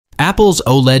Apple's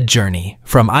OLED journey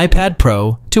from iPad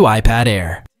Pro to iPad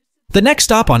Air. The next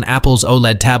stop on Apple's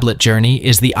OLED tablet journey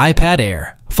is the iPad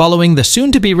Air, following the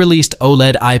soon-to-be-released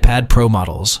OLED iPad Pro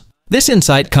models. This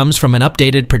insight comes from an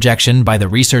updated projection by the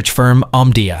research firm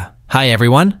Omdia. Hi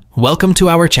everyone, welcome to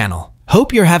our channel.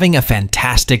 Hope you're having a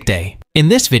fantastic day. In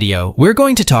this video, we're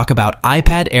going to talk about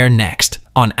iPad Air next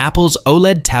on Apple's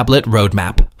OLED tablet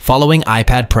roadmap, following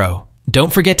iPad Pro.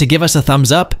 Don't forget to give us a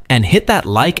thumbs up and hit that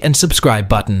like and subscribe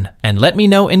button, and let me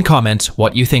know in comments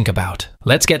what you think about.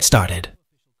 Let's get started.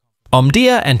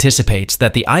 Omdia anticipates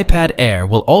that the iPad Air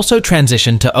will also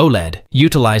transition to OLED,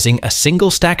 utilizing a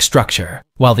single-stack structure,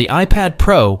 while the iPad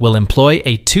Pro will employ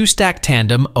a two-stack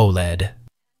tandem OLED.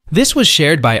 This was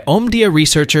shared by Omdia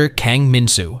researcher Kang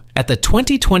Min-soo at the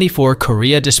 2024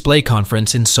 Korea Display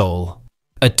Conference in Seoul.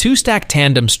 A two-stack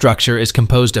tandem structure is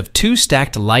composed of two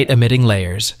stacked light-emitting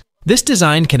layers. This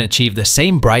design can achieve the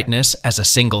same brightness as a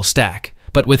single stack,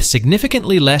 but with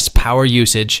significantly less power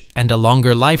usage and a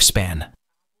longer lifespan.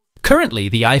 Currently,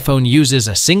 the iPhone uses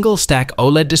a single-stack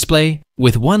OLED display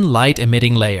with one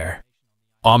light-emitting layer.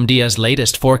 Omdia's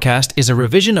latest forecast is a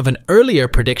revision of an earlier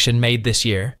prediction made this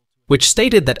year, which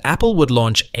stated that Apple would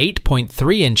launch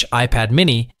 8.3-inch iPad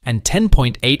mini and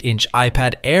 10.8-inch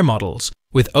iPad Air models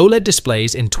with OLED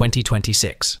displays in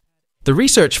 2026. The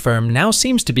research firm now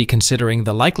seems to be considering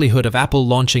the likelihood of Apple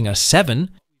launching a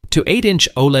 7 to 8-inch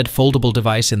OLED foldable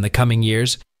device in the coming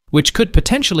years, which could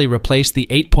potentially replace the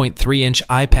 8.3-inch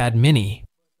iPad mini.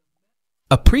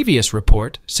 A previous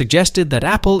report suggested that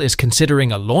Apple is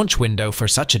considering a launch window for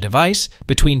such a device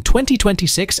between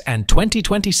 2026 and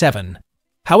 2027.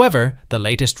 However, the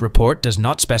latest report does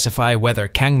not specify whether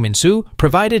Kang Min-soo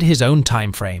provided his own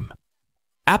timeframe.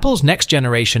 Apple's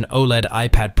next-generation OLED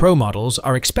iPad Pro models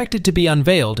are expected to be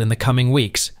unveiled in the coming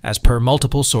weeks, as per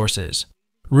multiple sources.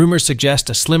 Rumors suggest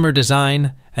a slimmer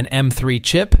design, an M3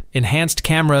 chip, enhanced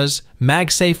cameras,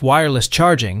 MagSafe wireless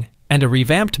charging, and a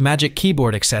revamped Magic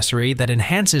Keyboard accessory that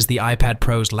enhances the iPad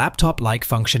Pro's laptop-like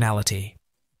functionality.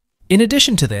 In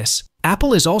addition to this,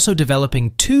 Apple is also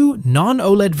developing two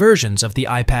non-OLED versions of the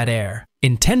iPad Air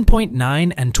in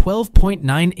 10.9 and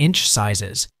 12.9-inch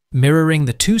sizes, mirroring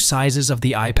the two sizes of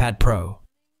the iPad Pro.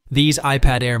 These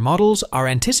iPad Air models are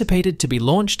anticipated to be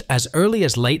launched as early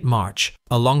as late March,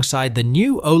 alongside the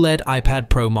new OLED iPad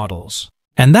Pro models.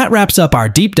 And that wraps up our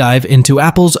deep dive into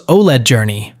Apple's OLED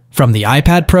journey, from the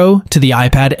iPad Pro to the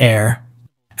iPad Air.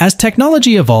 As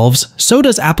technology evolves, so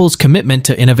does Apple's commitment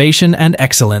to innovation and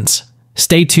excellence.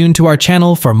 Stay tuned to our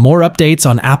channel for more updates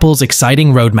on Apple's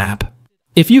exciting roadmap.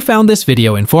 If you found this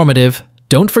video informative,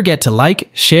 don't forget to like,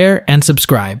 share, and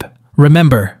subscribe.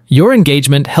 Remember, your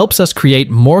engagement helps us create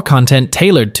more content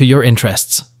tailored to your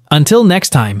interests. Until next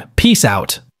time, peace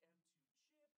out.